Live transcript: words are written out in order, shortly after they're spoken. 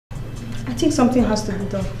I think something has to be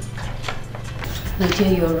done. My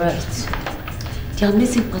dear, you're right. The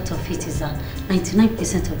amazing part of it is that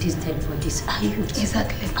 99% of these dead bodies are youth.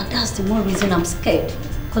 Exactly. And that's the more reason I'm scared.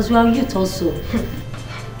 Because we are youth also.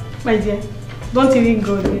 My dear, don't even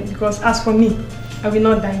go there, because as for me, I will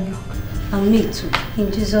not die young. And me too.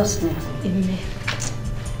 In Jesus' name. Amen.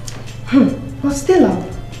 But Stella,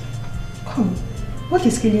 come, what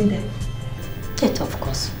is killing them? Death, of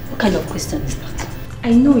course. What kind of question is that?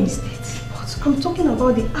 I know it's death, but I'm talking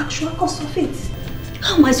about the actual cause of it.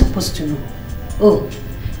 How am I supposed to know? Oh,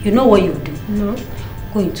 you know what you do? No.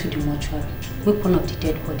 Go into the mortuary, wake one of the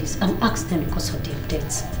dead bodies and ask them the cause of their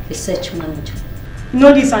deaths. Research manager. You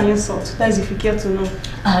know this is an insult. That is if you care to know.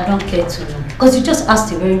 I don't care to know. Because you just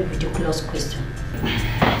asked a very ridiculous question.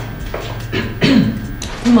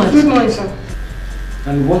 Good morning. Good morning, sir.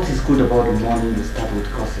 And what is good about the morning you start with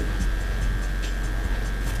gossip?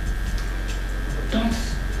 Don't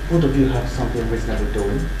both of you have something reasonable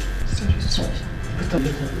doing? Sorry. Put up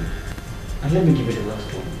little. And let me give you the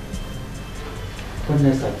last one. When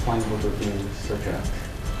next I find both of you in such act,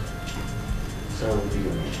 Sarah will be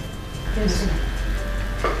your name. Yes, sir.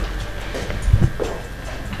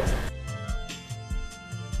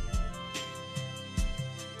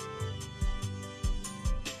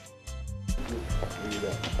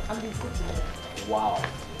 Wow.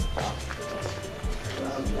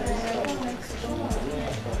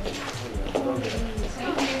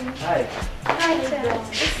 Hi. Hi, sir.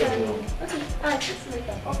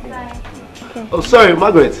 Oh, sorry,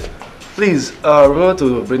 Margaret. Please, remember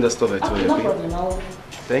to bring the stuff I told you. No problem.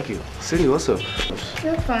 Thank you. Cindy, what's up?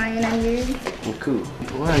 You're fine, and you? I'm cool.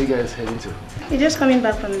 Where are you guys heading to? You're just coming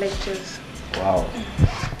back from lectures. Wow.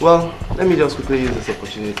 Well, let me just quickly use this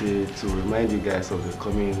opportunity to remind you guys of the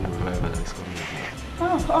coming revival that's coming up.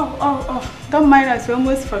 Oh. Don't mind us, we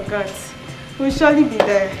almost forgot. We'll surely be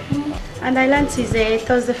there. And I learned it's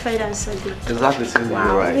Thursday, Friday, and Sunday. Exactly, Cindy,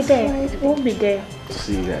 you're right. We'll be there. We'll be there.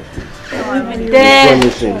 See you guys. We'll be there.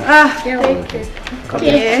 Promising. Thank you.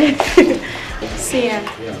 Okay. See ya.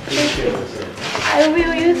 I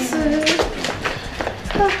will, you too.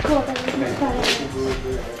 Of course.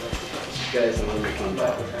 Guys, I'm going to come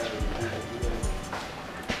back.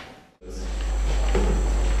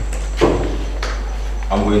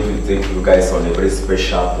 I'm going to take you guys on a very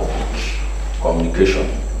special topic, communication.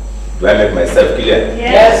 Do I make myself clear?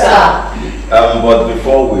 Yes, sir. But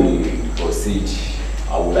before we proceed,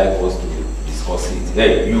 I would like us to discuss it.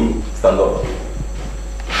 Hey, you, stand up.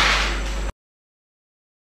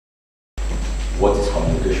 What is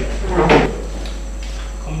communication?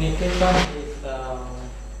 Communication is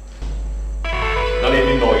Don't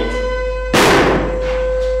even know it.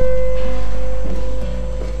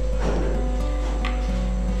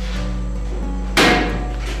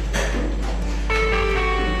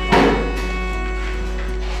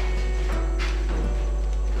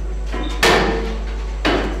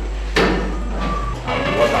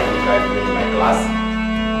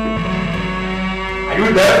 Are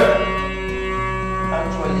you there?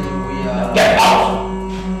 actually we are. Get out!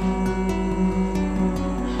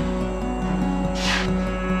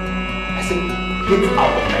 I said, get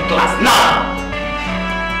out of my class now!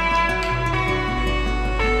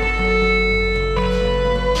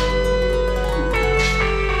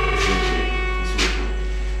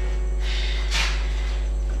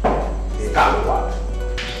 Stop what?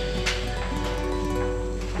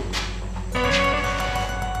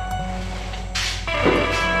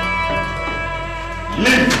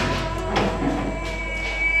 Leave!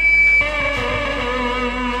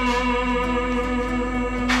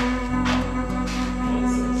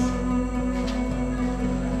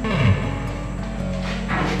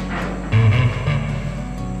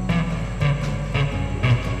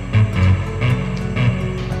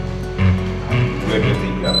 Where do you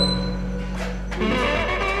think you are?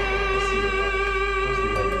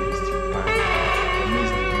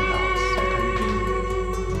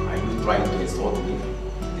 Are you trying to insult me,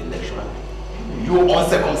 the lecturer? You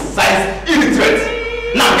uncircumcised illiterate!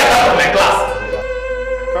 Now get out of my class!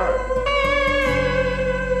 Karen,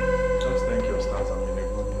 just think your stars are in a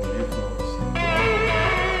good mood. If not,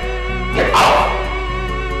 Get out!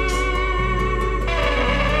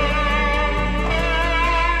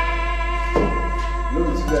 Look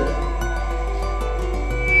at you guys.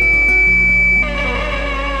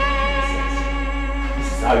 This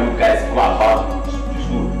is how you guys go about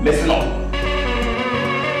school. Listen up.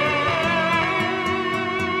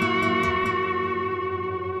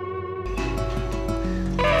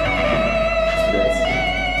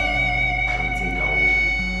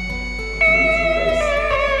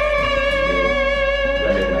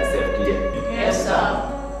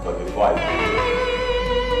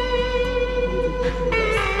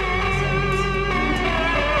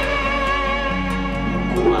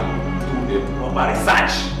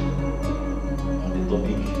 research on the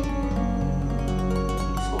topic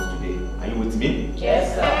discussed today. Are you with me?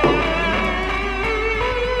 Yes, sir.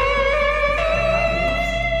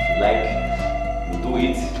 If you like, you do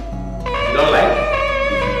it. If you don't like,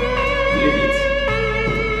 you leave it.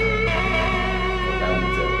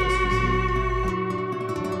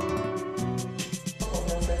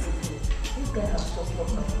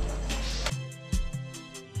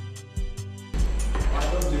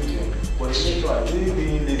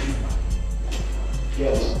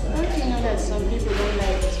 Don't you know that some people don't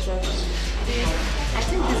like instructions? I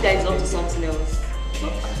think this guy is up to something else.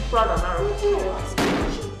 Proud of her.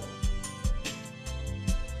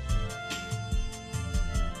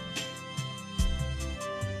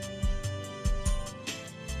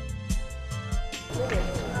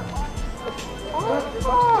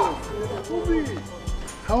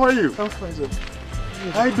 How are you? I'm fine, sir.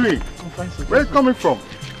 How are you doing? I'm fine, sir. Where are you coming from?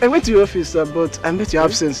 I went to your office, sir, but I met your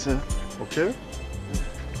absence, sir. Okay.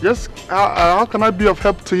 Yes, how can I be of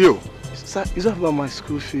help to you? Sir, it's about my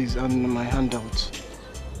school fees and my handouts.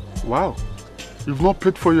 Wow. You've not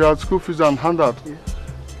paid for your school fees and handout? Yeah.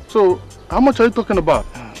 So, how much are you talking about?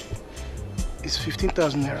 It's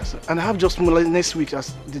 15,000 naira, sir. And I have just more like next week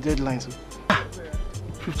as the deadline, sir.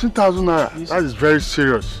 15,000 naira? Yes. That is very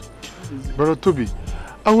serious. Brother Toby,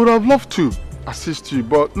 I would have loved to assist you,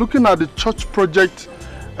 but looking at the church project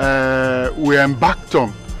we're embarked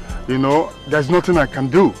on, you know, there's nothing I can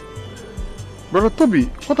do. Brother Toby,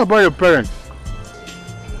 what about your parents?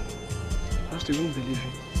 I just won't believe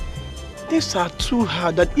it. These are too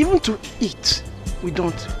hard that even to eat, we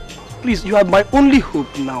don't. Please, you are my only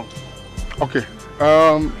hope now. Okay,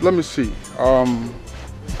 let me see.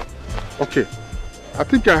 Okay, I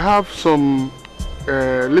think I have some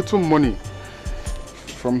little money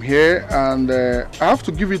from here, and I have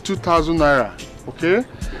to give you 2,000 naira, okay?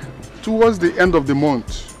 Towards the end of the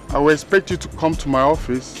month, I will expect you to come to my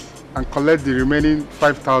office and collect the remaining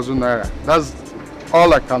 5,000 naira. That's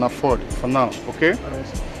all I can afford for now, okay?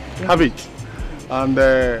 Have it. And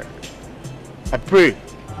I pray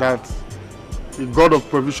that the God of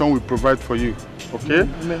provision will provide for you, okay?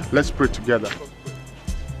 Amen. Let's pray together.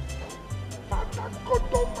 Father God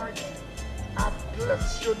Almighty, I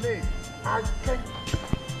bless your name. I thank you.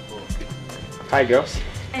 Hi, girls.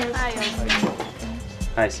 Hi.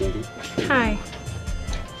 Hi, Cindy. Hi.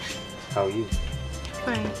 How are you?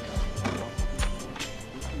 Fine.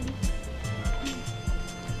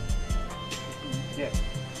 Yeah.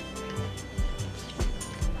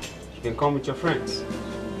 You can come with your friends.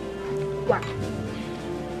 Wow.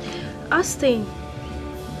 Austin,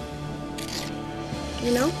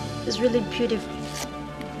 you know, it's really beautiful.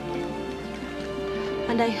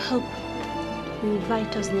 And I hope you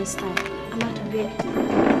invite us next time. I'm out of here.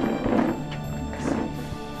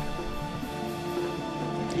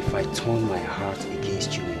 If I turn my heart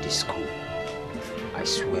against you in this school, I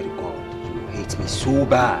swear to God, you will hate me so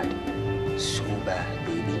bad,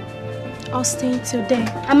 baby. Austin, today.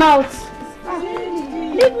 I'm out.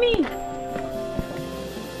 Leave me.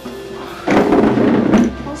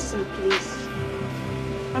 Austin, please.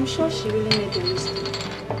 I'm sure she really made a mistake.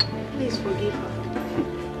 Please forgive her.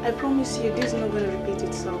 I promise you this is not going to repeat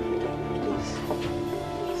itself again.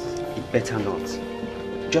 Please. It better not.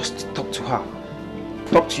 Just talk to her.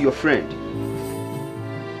 Talk to your friend.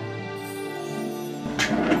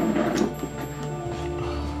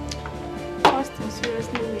 Austin,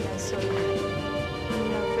 seriously, we are sorry. We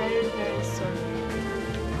are very, very sorry.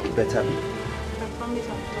 It better be. I promise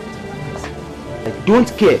I'll talk to her myself. I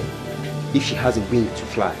don't care if she has a wing to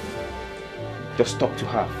fly. Just talk to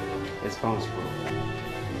her. Let's bounce, bro.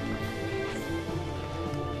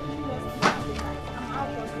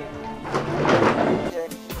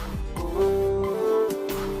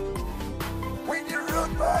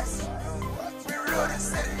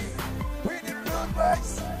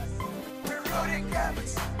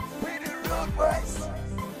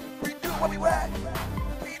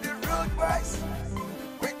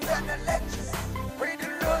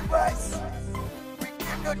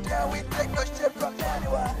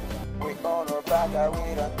 We on our back,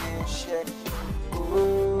 we don't give shit.